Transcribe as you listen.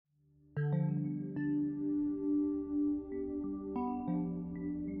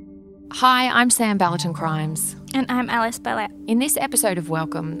Hi, I'm Sam Ballaton Crimes. And I'm Alice Bellett. In this episode of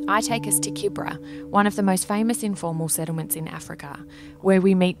Welcome, I take us to Kibra, one of the most famous informal settlements in Africa, where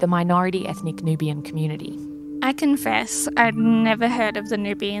we meet the minority ethnic Nubian community. I confess, I'd never heard of the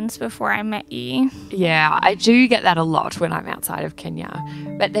Nubians before I met you. Yeah, I do get that a lot when I'm outside of Kenya,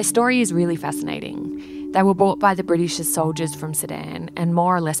 but their story is really fascinating. They were brought by the British as soldiers from Sudan and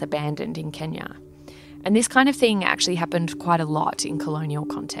more or less abandoned in Kenya. And this kind of thing actually happened quite a lot in colonial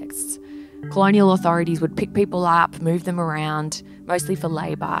contexts. Colonial authorities would pick people up, move them around, mostly for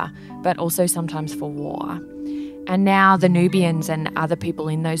labour, but also sometimes for war. And now the Nubians and other people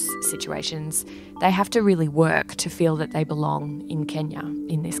in those situations, they have to really work to feel that they belong in Kenya,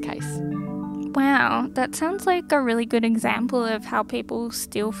 in this case. Wow, that sounds like a really good example of how people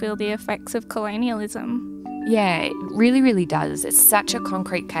still feel the effects of colonialism. Yeah, it really, really does. It's such a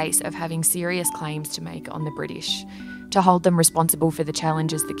concrete case of having serious claims to make on the British, to hold them responsible for the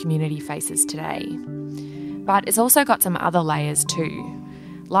challenges the community faces today. But it's also got some other layers too.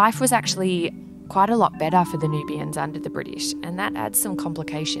 Life was actually quite a lot better for the Nubians under the British, and that adds some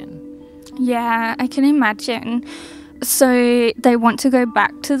complication. Yeah, I can imagine. So they want to go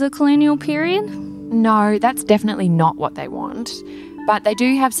back to the colonial period? No, that's definitely not what they want. But they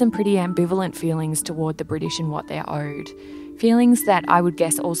do have some pretty ambivalent feelings toward the British and what they're owed. Feelings that I would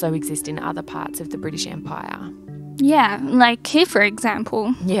guess also exist in other parts of the British Empire. Yeah, like here, for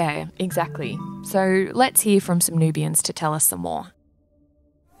example. Yeah, exactly. So let's hear from some Nubians to tell us some more.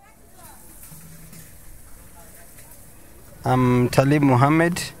 I'm Talib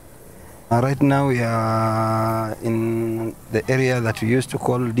Mohammed. Right now we are in the area that we used to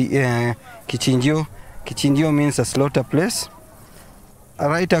call the Kichinjio. Kichinjio means a slaughter place.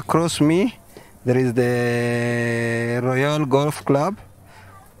 Right across me, there is the Royal Golf Club.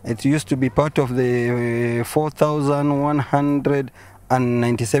 It used to be part of the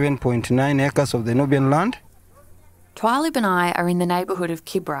 4,197.9 acres of the Nubian land. Twalib and I are in the neighbourhood of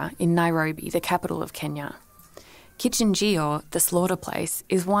Kibra in Nairobi, the capital of Kenya. Kichinjio, the slaughter place,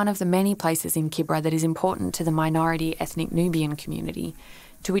 is one of the many places in Kibra that is important to the minority ethnic Nubian community,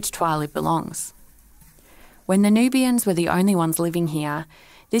 to which Twalib belongs. When the Nubians were the only ones living here,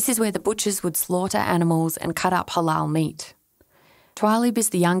 this is where the butchers would slaughter animals and cut up halal meat. Twalib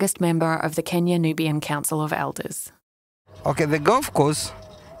is the youngest member of the Kenya Nubian Council of Elders. Okay, the golf course,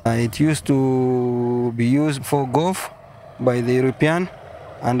 it used to be used for golf by the European,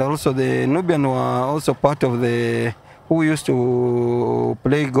 and also the Nubian were also part of the who used to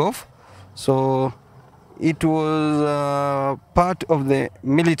play golf. So it was part of the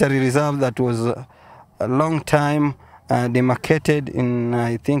military reserve that was a long time demarcated in,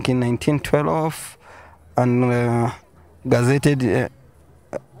 I think, in 1912 and gazetted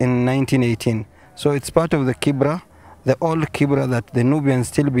in 1918. So it's part of the Kibra, the old Kibra that the Nubians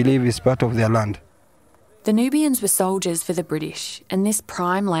still believe is part of their land. The Nubians were soldiers for the British, and this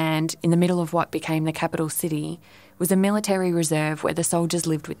prime land in the middle of what became the capital city was a military reserve where the soldiers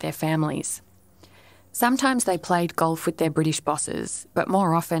lived with their families. Sometimes they played golf with their British bosses, but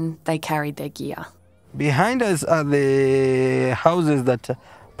more often they carried their gear. Behind us are the houses that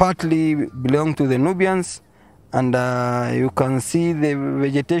partly belong to the Nubians, and you can see the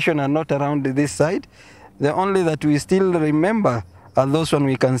vegetation are not around this side. The only that we still remember are those one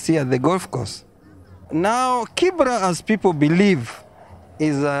we can see at the golf course. Now, Kibra, as people believe,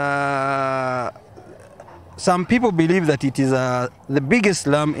 is some people believe that it is the biggest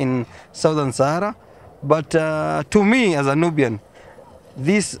slum in southern Sahara, but to me, as a Nubian,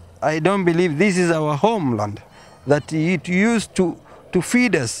 I don't believe this is our homeland, that it used to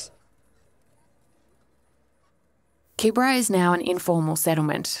feed us. Kibra is now an informal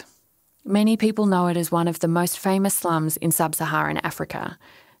settlement. Many people know it as one of the most famous slums in sub-Saharan Africa,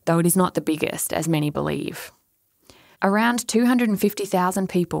 though it is not the biggest, as many believe. Around 250,000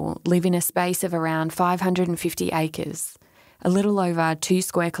 people live in a space of around 550 acres, a little over 2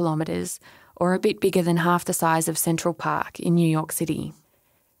 square kilometres, or a bit bigger than half the size of Central Park in New York City.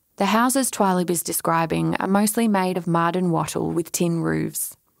 The houses Twalib is describing are mostly made of mud and wattle with tin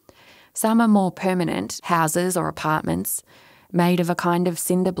roofs. Some are more permanent houses or apartments, made of a kind of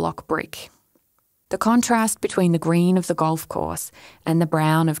cinder block brick. The contrast between the green of the golf course and the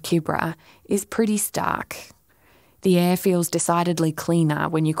brown of Kibra is pretty stark. The air feels decidedly cleaner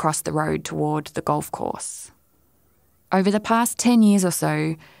when you cross the road toward the golf course. Over the past 10 years or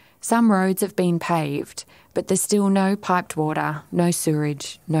so, some roads have been paved, but there's still no piped water, no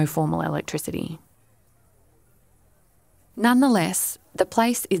sewerage, no formal electricity. Nonetheless, the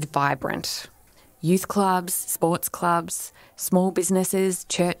place is vibrant. Youth clubs, sports clubs, small businesses,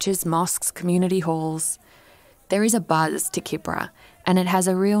 churches, mosques, community halls. There is a buzz to Kibra, and it has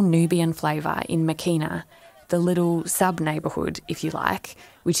a real Nubian flavour in Mekina, the little sub-neighbourhood, if you like,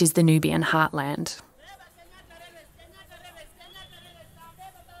 which is the Nubian heartland.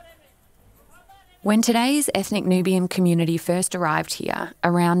 When today's ethnic Nubian community first arrived here,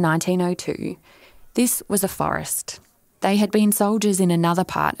 around 1902, this was a forest. They had been soldiers in another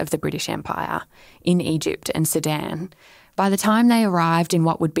part of the British Empire, in Egypt and Sudan. By the time they arrived in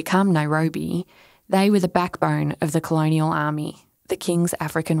what would become Nairobi, they were the backbone of the colonial army, the King's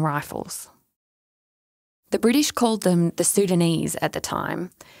African Rifles. The British called them the Sudanese at the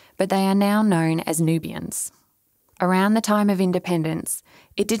time, but they are now known as Nubians. Around the time of independence,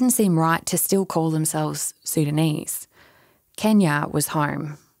 it didn't seem right to still call themselves Sudanese. Kenya was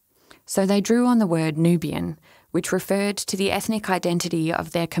home. So they drew on the word Nubian, which referred to the ethnic identity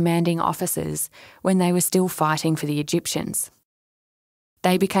of their commanding officers when they were still fighting for the Egyptians.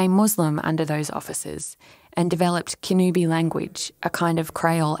 They became Muslim under those officers and developed Kinubi language, a kind of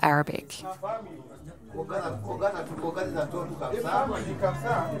Creole Arabic.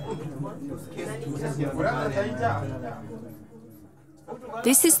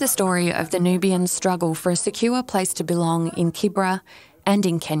 This is the story of the Nubians' struggle for a secure place to belong in Kibra and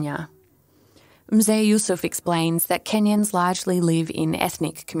in Kenya. Mzee Yusuf explains that Kenyans largely live in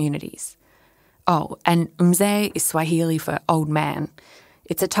ethnic communities. Oh, and Mzee is Swahili for old man.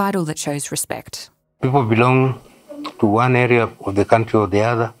 It's a title that shows respect. People belong to one area of the country or the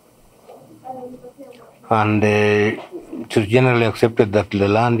other, and it is generally accepted that the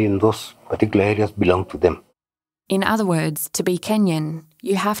land in those particular areas belong to them. In other words, to be Kenyan,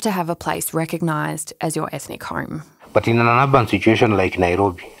 you have to have a place recognised as your ethnic home. But in an urban situation like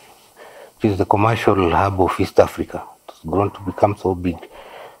Nairobi, which is the commercial hub of East Africa, it's grown to become so big.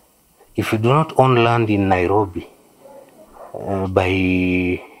 If you do not own land in Nairobi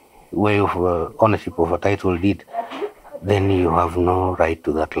by way of ownership of a title deed, then you have no right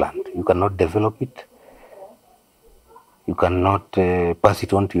to that land. You cannot develop it. You cannot pass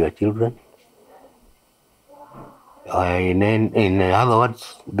it on to your children. In other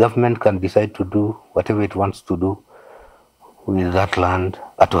words, government can decide to do whatever it wants to do with that land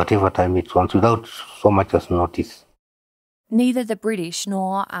at whatever time it wants without so much as notice. Neither the British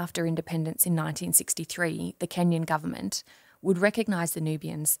nor, after independence in 1963, the Kenyan government would recognise the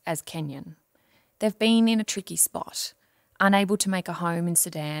Nubians as Kenyan. They've been in a tricky spot, unable to make a home in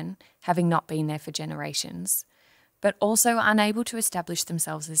Sudan, having not been there for generations, but also unable to establish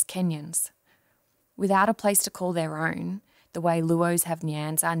themselves as Kenyans. Without a place to call their own, the way Luos have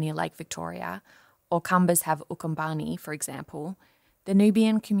Nyanza near Lake Victoria, or Kambas have Ukambani, for example, the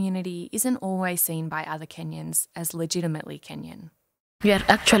Nubian community isn't always seen by other Kenyans as legitimately Kenyan. We are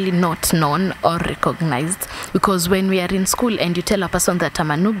actually not known or recognized because when we are in school and you tell a person that I'm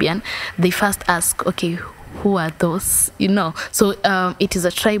a Nubian, they first ask, okay, who are those? So it is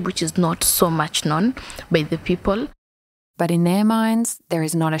a tribe which is not so much known by the people. But in their minds, there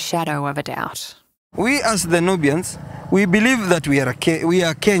is not a shadow of a doubt. We as the Nubians, we believe that we are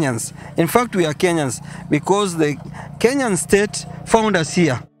Kenyans. In fact, we are Kenyans because the Kenyan state found us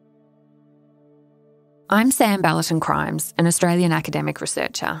here. I'm Sam Ballaton-Crimes, an Australian academic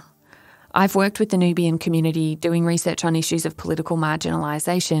researcher. I've worked with the Nubian community doing research on issues of political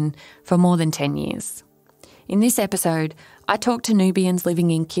marginalisation for more than 10 years. In this episode, I talk to Nubians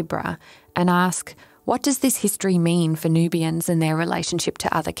living in Kibra and ask, what does this history mean for Nubians and their relationship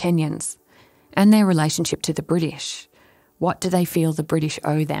to other Kenyans? And their relationship to the British? What do they feel the British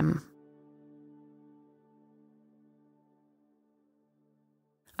owe them?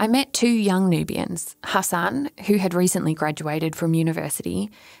 I met two young Nubians, Hassan, who had recently graduated from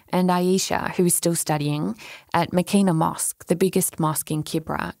university, and Aisha, who is still studying, at Mekina Mosque, the biggest mosque in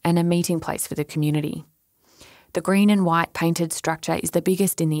Kibra and a meeting place for the community. The green and white painted structure is the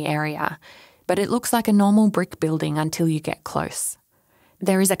biggest in the area, but it looks like a normal brick building until you get close.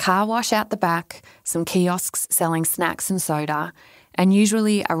 There is a car wash out the back, some kiosks selling snacks and soda, and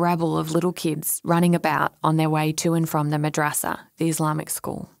usually a rabble of little kids running about on their way to and from the madrasa, the Islamic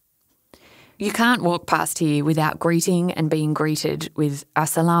school. You can't walk past here without greeting and being greeted with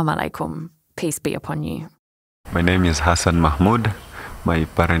Assalamu alaikum, peace be upon you. My name is Hassan Mahmoud. My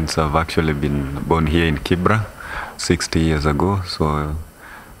parents have actually been born here in Kibra 60 years ago, so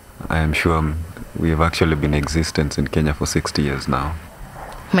I am sure we have actually been in existence in Kenya for 60 years now.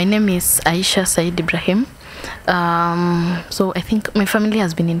 My name is Aisha Said Ibrahim. So I think my family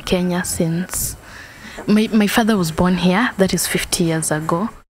has been in Kenya since... My father was born here, that is 50 years ago.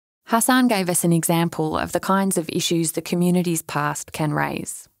 Hassan gave us an example of the kinds of issues the community's past can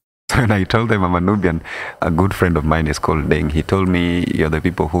raise. When I told them I'm a Nubian, a good friend of mine is called Deng. He told me, you're the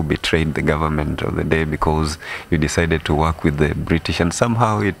people who betrayed the government of the day because you decided to work with the British. And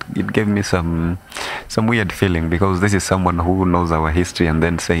somehow it gave me some weird feeling, because this is someone who knows our history and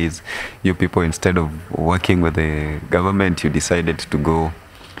then says, you people, instead of working with the government, you decided to go.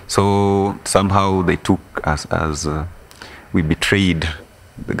 So somehow they took us as we betrayed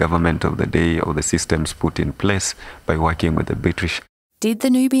the government of the day, or the systems put in place by working with the British. Did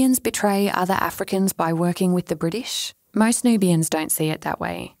the Nubians betray other Africans by working with the British? Most Nubians don't see it that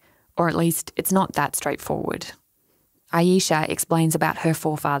way, or at least it's not that straightforward. Aisha explains about her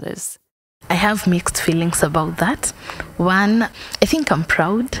forefathers. I have mixed feelings about that. One, I think I'm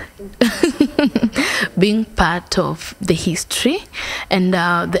proud being part of the history, and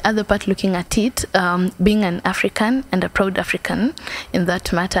the other part, looking at it, being an African and a proud African in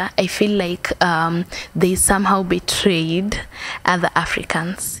that matter, I feel like they somehow betrayed other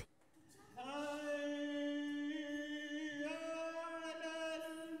Africans.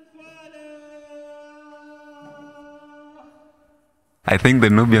 I think the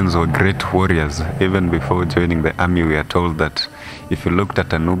Nubians were great warriors. Even before joining the army, we are told that if you looked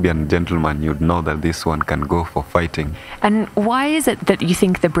at a Nubian gentleman, you'd know that this one can go for fighting. And why is it that you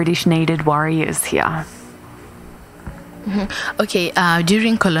think the British needed warriors here? Okay,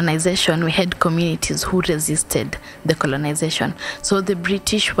 during colonization, we had communities who resisted the colonization. So the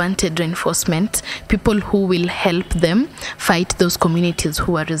British wanted reinforcement, people who will help them fight those communities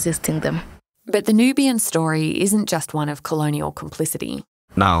who are resisting them. But the Nubian story isn't just one of colonial complicity.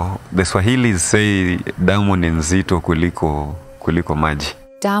 Now, the Swahilis say damu ni nzito kuliko maji.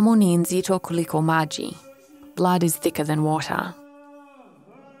 Damu ni nzito kuliko maji. Blood is thicker than water.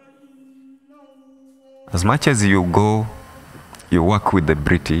 As much as you go, you work with the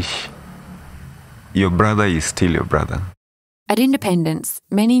British, your brother is still your brother. At independence,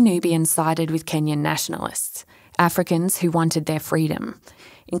 many Nubians sided with Kenyan nationalists, Africans who wanted their freedom,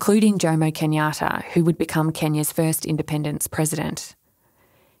 including Jomo Kenyatta, who would become Kenya's first independence president.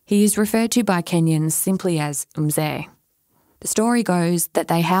 He is referred to by Kenyans simply as Mzee. The story goes that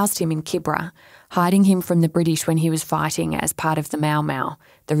they housed him in Kibra, hiding him from the British when he was fighting as part of the Mau Mau,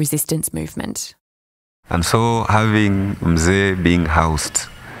 the resistance movement. And so having Mzee being housed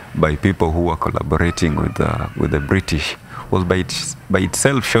by people who were collaborating with the British was by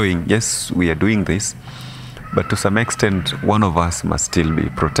itself showing, yes, we are doing this, but to some extent, one of us must still be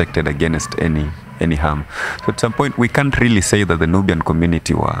protected against any harm. So at some point, we can't really say that the Nubian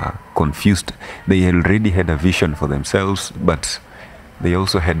community were confused. They already had a vision for themselves, but they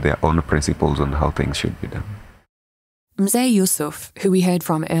also had their own principles on how things should be done. Mzee Yusuf, who we heard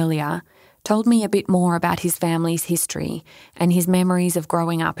from earlier, told me a bit more about his family's history and his memories of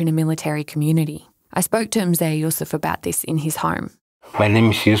growing up in a military community. I spoke to Mzee Yusuf about this in his home. My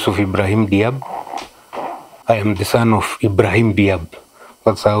name is Yusuf Ibrahim Diab. I am the son of Ibrahim Diab.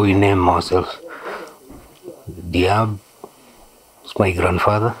 That's how we name ourselves. Diab was my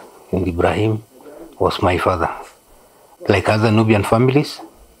grandfather, and Ibrahim was my father. Like other Nubian families,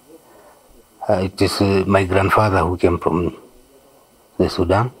 it is my grandfather who came from the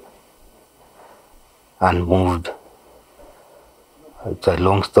Sudan and moved. It's a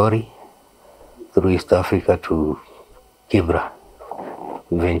long story, through East Africa to Kibra,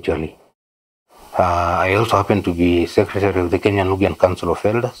 eventually. I also happen to be secretary of the Kenyan Nubian Council of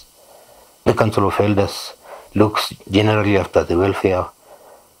Elders. The Council of Elders looks generally after the welfare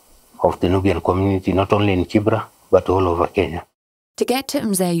of the Nubian community, not only in Kibra, but all over Kenya. To get to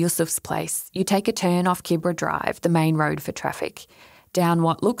Mzee Yusuf's place, you take a turn off Kibra Drive, the main road for traffic, down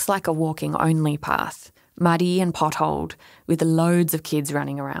what looks like a walking-only path, muddy and potholed, with loads of kids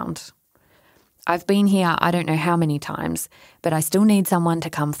running around. I've been here I don't know how many times, but I still need someone to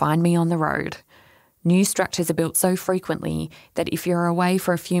come find me on the road. New structures are built so frequently that if you're away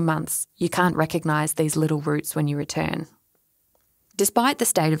for a few months, you can't recognise these little routes when you return. Despite the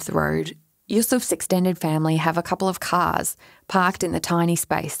state of the road, Yusuf's extended family have a couple of cars parked in the tiny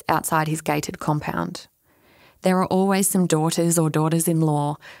space outside his gated compound. There are always some daughters or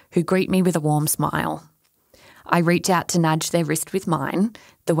daughters-in-law who greet me with a warm smile. I reach out to nudge their wrist with mine,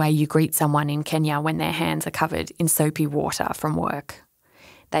 the way you greet someone in Kenya when their hands are covered in soapy water from work.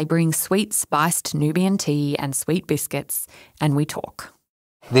 They bring sweet spiced Nubian tea and sweet biscuits, and we talk.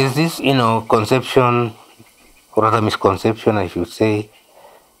 There's this, conception, or rather misconception, I should say,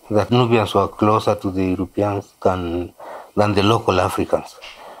 that Nubians were closer to the Europeans than the local Africans.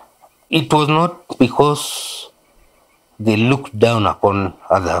 It was not because they looked down upon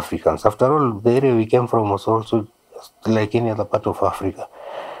other Africans. After all, the area we came from was also like any other part of Africa.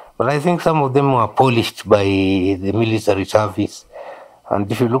 But I think some of them were polished by the military service And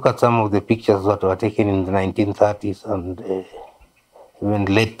if you look at some of the pictures that were taken in the 1930s and even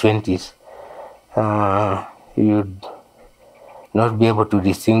late 20s, you'd not be able to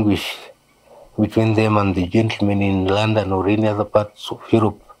distinguish between them and the gentlemen in London or any other parts of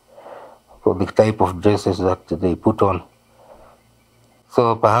Europe for the type of dresses that they put on.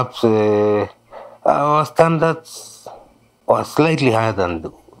 So perhaps our standards are slightly higher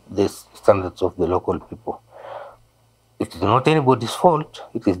than the standards of the local people. It is not anybody's fault.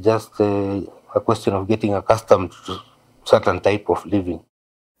 It is just a question of getting accustomed to certain type of living.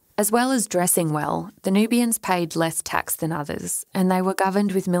 As well as dressing well, the Nubians paid less tax than others, and they were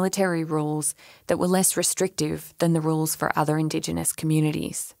governed with military rules that were less restrictive than the rules for other Indigenous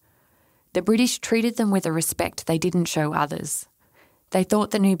communities. The British treated them with a respect they didn't show others. They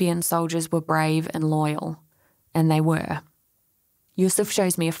thought the Nubian soldiers were brave and loyal, and they were. Yusuf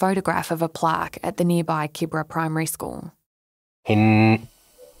shows me a photograph of a plaque at the nearby Kibra Primary School. In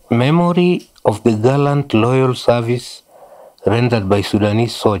memory of the gallant loyal service rendered by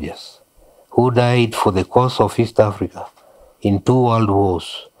Sudanese soldiers who died for the cause of East Africa in 2 world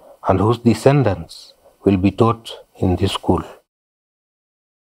wars and whose descendants will be taught in this school.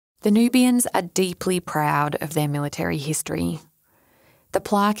 The Nubians are deeply proud of their military history. The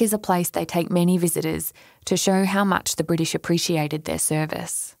plaque is a place they take many visitors to show how much the British appreciated their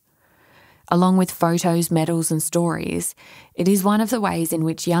service. Along with photos, medals and stories, it is one of the ways in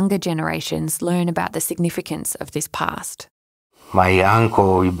which younger generations learn about the significance of this past. My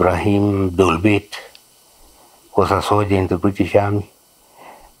uncle Ibrahim Dolbet was a soldier in the British Army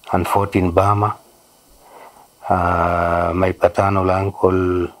and fought in Burma. My paternal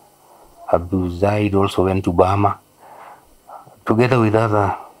uncle Abdul Zaid also went to Burma, together with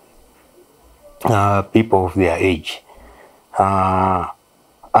other people of their age.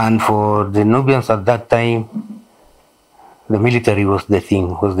 And for the Nubians at that time, the military was the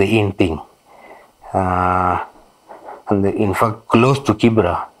thing, was the in thing. And in fact, close to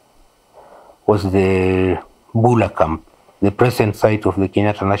Kibra was the Bula camp, the present site of the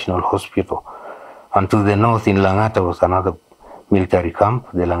Kenyatta National Hospital. And to the north in Langata was another military camp,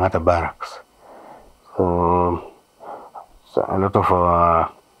 the Langata Barracks. So a lot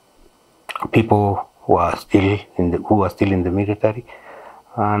of people who are still in the military,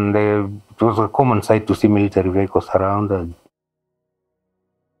 and it was a common sight to see military vehicles around.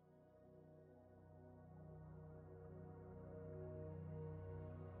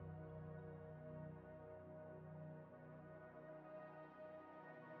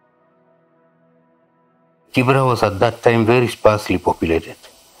 Kibra was at that time very sparsely populated,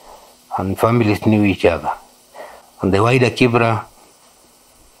 and families knew each other. And the wider Kibra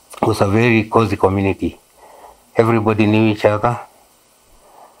was a very cozy community. Everybody knew each other,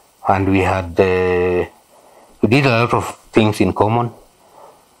 and we did a lot of things in common.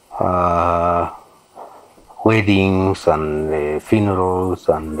 Weddings and funerals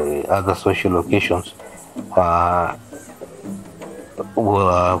and other social occasions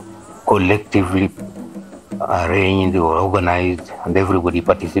were collectively arranged or organized, and everybody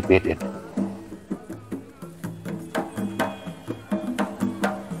participated.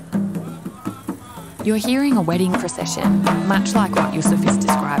 You're hearing a wedding procession, much like what Yusuf is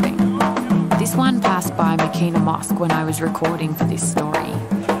describing. This one passed by Makina Mosque when I was recording for this story,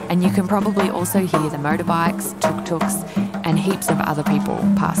 and you can probably also hear the motorbikes, tuk-tuks, and heaps of other people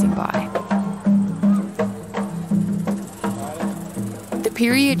passing by. The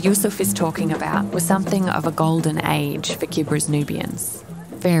period Yusuf is talking about was something of a golden age for Kibra's Nubians.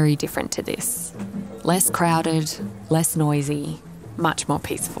 Very different to this. Less crowded, less noisy, much more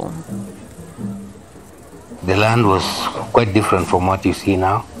peaceful. The land was quite different from what you see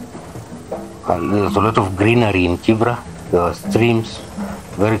now. And there was a lot of greenery in Kibra. There were streams,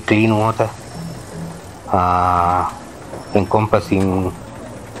 very clean water, encompassing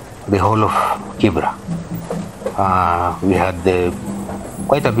the whole of Kibra. We had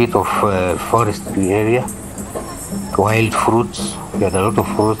quite a bit of forestry area, wild fruits. We had a lot of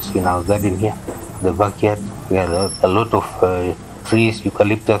fruits in our garden here, the backyard. We had a lot of trees,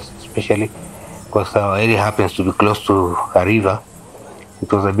 eucalyptus especially, because our area happens to be close to a river.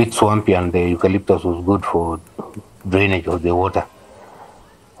 It was a bit swampy, and the eucalyptus was good for drainage of the water.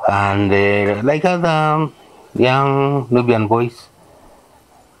 And like other young Nubian boys,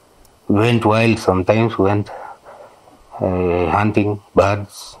 we went wild sometimes. We went hunting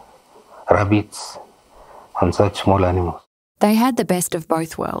birds, rabbits, and such small animals. They had the best of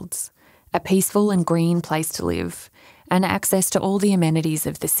both worlds, a peaceful and green place to live, and access to all the amenities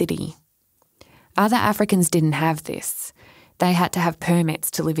of the city. Other Africans didn't have this. They had to have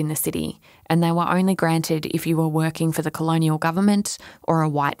permits to live in the city, and they were only granted if you were working for the colonial government or a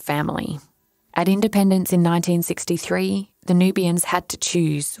white family. At independence in 1963, the Nubians had to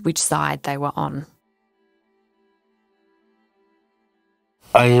choose which side they were on.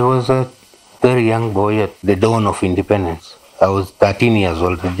 I was a very young boy at the dawn of independence. I was 13 years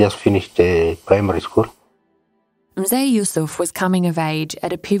old. I just finished primary school. Mzee Yusuf was coming of age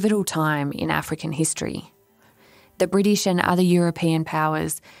at a pivotal time in African history. The British and other European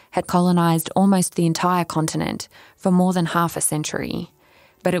powers had colonised almost the entire continent for more than half a century,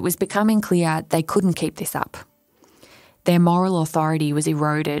 but it was becoming clear they couldn't keep this up. Their moral authority was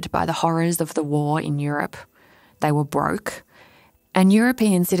eroded by the horrors of the war in Europe. They were broke, and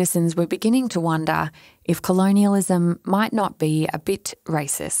European citizens were beginning to wonder if colonialism might not be a bit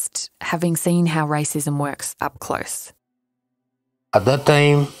racist, having seen how racism works up close. At that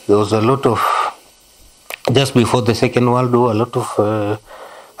time, there was a lot of, just before the Second World War, a lot of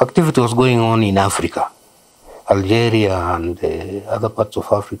activity was going on in Africa. Algeria and other parts of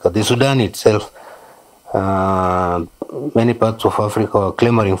Africa. The Sudan itself, many parts of Africa were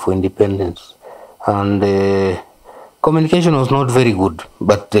clamoring for independence. And communication was not very good,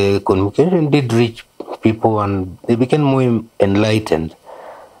 but communication did reach people and they became more enlightened.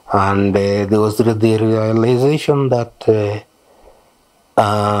 And there was the realization that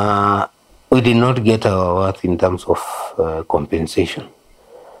we did not get our worth in terms of compensation.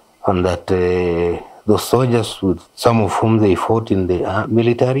 And that those soldiers, with some of whom they fought in the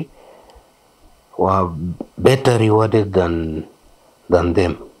military, were better rewarded than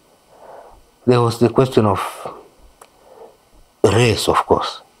them. There was the question of race, of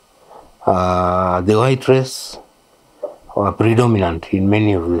course. The white race were predominant in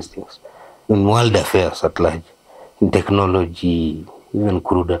many of these things, in world affairs at large, in technology, even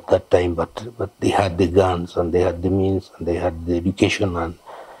crude at that time, but they had the guns and they had the means and they had the education and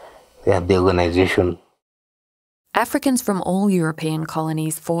they had the organization. Africans from all European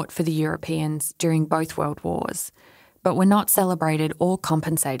colonies fought for the Europeans during both world wars, but were not celebrated or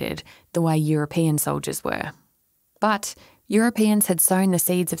compensated the way European soldiers were. But Europeans had sown the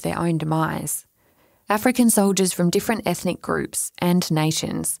seeds of their own demise. African soldiers from different ethnic groups and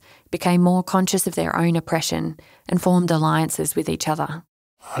nations became more conscious of their own oppression and formed alliances with each other.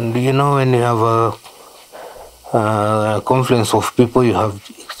 And you know, when you have a confluence of people, you have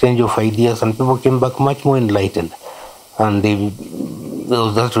exchange of ideas, and people came back much more enlightened. And there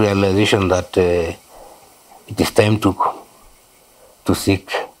was that realization that it is time to seek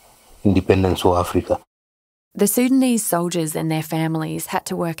independence for Africa. The Sudanese soldiers and their families had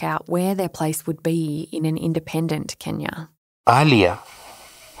to work out where their place would be in an independent Kenya. Earlier,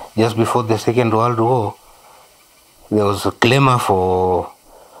 just before the Second World War, there was a clamour for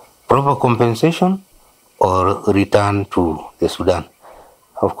proper compensation or return to the Sudan.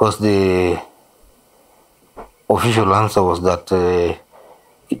 Of course, the official answer was that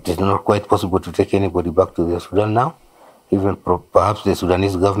it is not quite possible to take anybody back to the Sudan now. Even perhaps the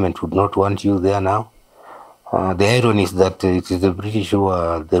Sudanese government would not want you there now. The irony is that it is the British who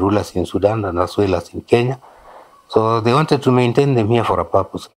are the rulers in Sudan and as well as in Kenya. So they wanted to maintain them here for a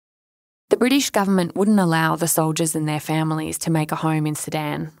purpose. The British government wouldn't allow the soldiers and their families to make a home in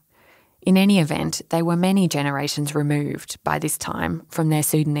Sudan. In any event, they were many generations removed by this time from their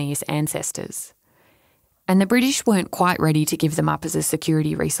Sudanese ancestors. And the British weren't quite ready to give them up as a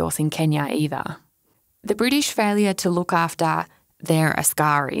security resource in Kenya either. The British failure to look after their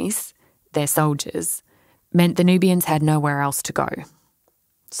askaris, their soldiers, meant the Nubians had nowhere else to go.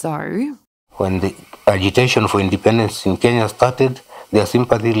 So, when the agitation for independence in Kenya started, their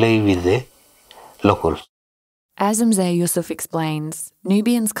sympathy lay with the locals. As Mzee Yusuf explains,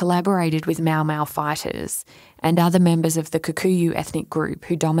 Nubians collaborated with Mau Mau fighters and other members of the Kikuyu ethnic group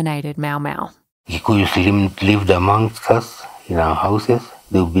who dominated Mau Mau. Kikuyus lived amongst us in our houses.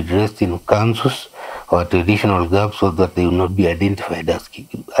 They would be dressed in kanzus or traditional garb so that they would not be identified as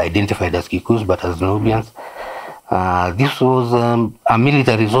Kikuyus but as Nubians. This was a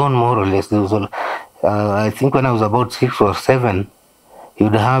military zone, more or less. There was I think when I was about 6 or 7, you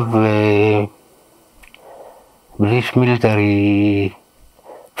would have British military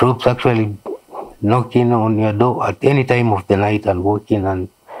troops actually knocking on your door at any time of the night and walk in and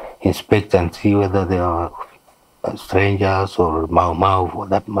inspect and see whether there are strangers or Mau Mau, for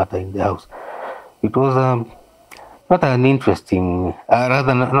that matter, in the house. It was not an interesting,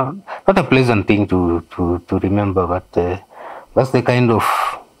 rather not a pleasant thing to remember, but that's the kind of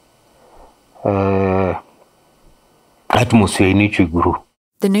atmosphere in which we grew.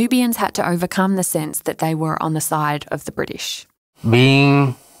 The Nubians had to overcome the sense that they were on the side of the British.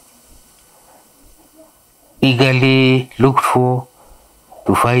 Being eagerly looked for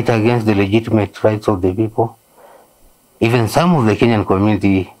to fight against the legitimate rights of the people. Even some of the Kenyan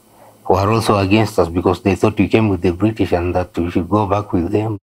community were also against us because they thought we came with the British and that we should go back with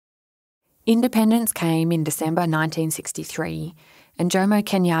them. Independence came in December 1963, and Jomo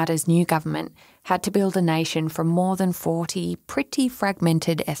Kenyatta's new government had to build a nation from more than 40 pretty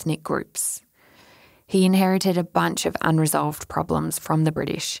fragmented ethnic groups. He inherited a bunch of unresolved problems from the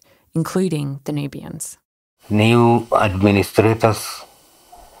British, including the Nubians. New administrators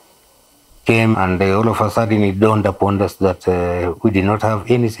came and all of a sudden it dawned upon us that we did not have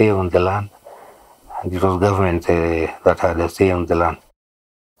any say on the land, and it was government that had a say on the land.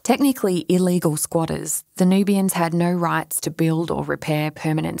 Technically illegal squatters, the Nubians had no rights to build or repair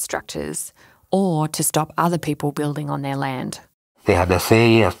permanent structures or to stop other people building on their land. They had a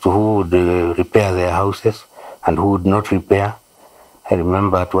say as to who would repair their houses and who would not repair. I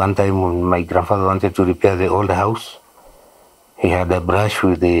remember at one time when my grandfather wanted to repair the old house, he had a brush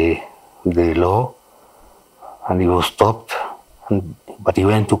with the law and he was stopped, but he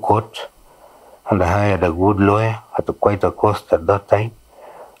went to court and I hired a good lawyer at quite a cost at that time,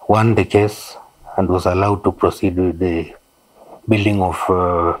 won the case and was allowed to proceed with the building of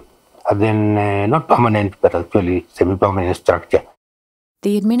not permanent but actually semi-permanent structure.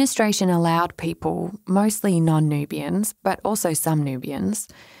 The administration allowed people, mostly non-Nubians but also some Nubians,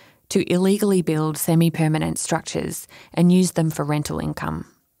 to illegally build semi-permanent structures and use them for rental income.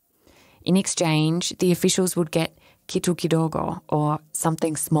 In exchange, the officials would get kitu kidogo, or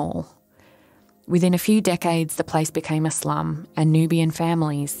something small. Within a few decades, the place became a slum and Nubian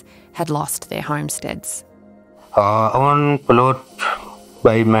families had lost their homesteads. Our own plot,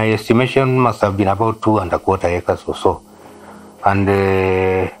 by my estimation, must have been about 2.25 acres or so. And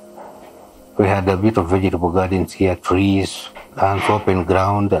we had a bit of vegetable gardens here, trees, lands, open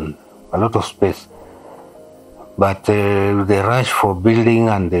ground, and a lot of space. But the rush for building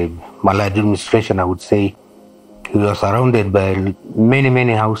and the maladministration, I would say, we were surrounded by many,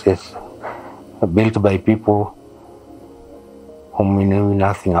 many houses built by people whom we knew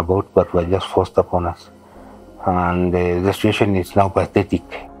nothing about but were just forced upon us. And the situation is now pathetic.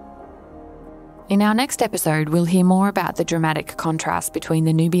 In our next episode, we'll hear more about the dramatic contrast between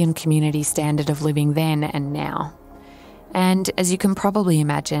the Nubian community's standard of living then and now. And as you can probably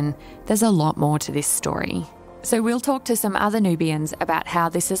imagine, there's a lot more to this story. So we'll talk to some other Nubians about how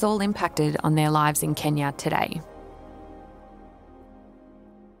this has all impacted on their lives in Kenya today.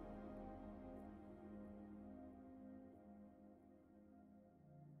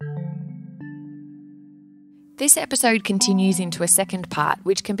 This episode continues into a second part,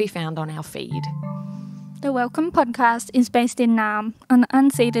 which can be found on our feed. The Welcome podcast is based in Nam, on the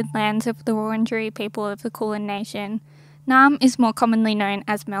unceded lands of the Wurundjeri people of the Kulin Nation. Nam is more commonly known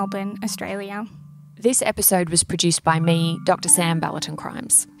as Melbourne, Australia. This episode was produced by me, Dr. Sam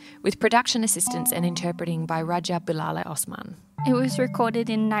Ballaton-Crimes, with production assistance and interpreting by Raja Bilale Osman. It was recorded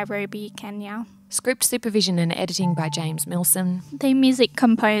in Nairobi, Kenya. Script supervision and editing by James Milson. The music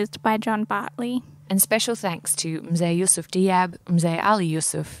composed by John Bartley. And special thanks to Mzee Yusuf Diab, Mzee Ali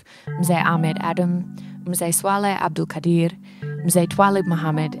Yusuf, Mzee Ahmed Adam, Mzee Swaleh Abdul Kadir, Mzee Twalib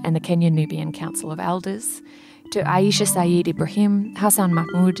Mohammed and the Kenyan Nubian Council of Elders, to Aisha Saeed Ibrahim, Hassan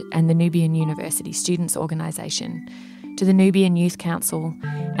Mahmoud and the Nubian University Students' Organisation, to the Nubian Youth Council,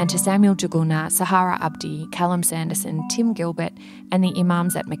 and to Samuel Juguna, Sahara Abdi, Callum Sanderson, Tim Gilbert and the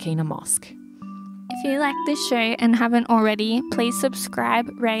Imams at Makina Mosque. If you like this show and haven't already, please subscribe,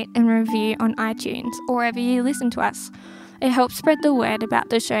 rate and review on iTunes or wherever you listen to us. It helps spread the word about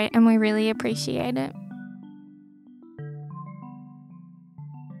the show and we really appreciate it.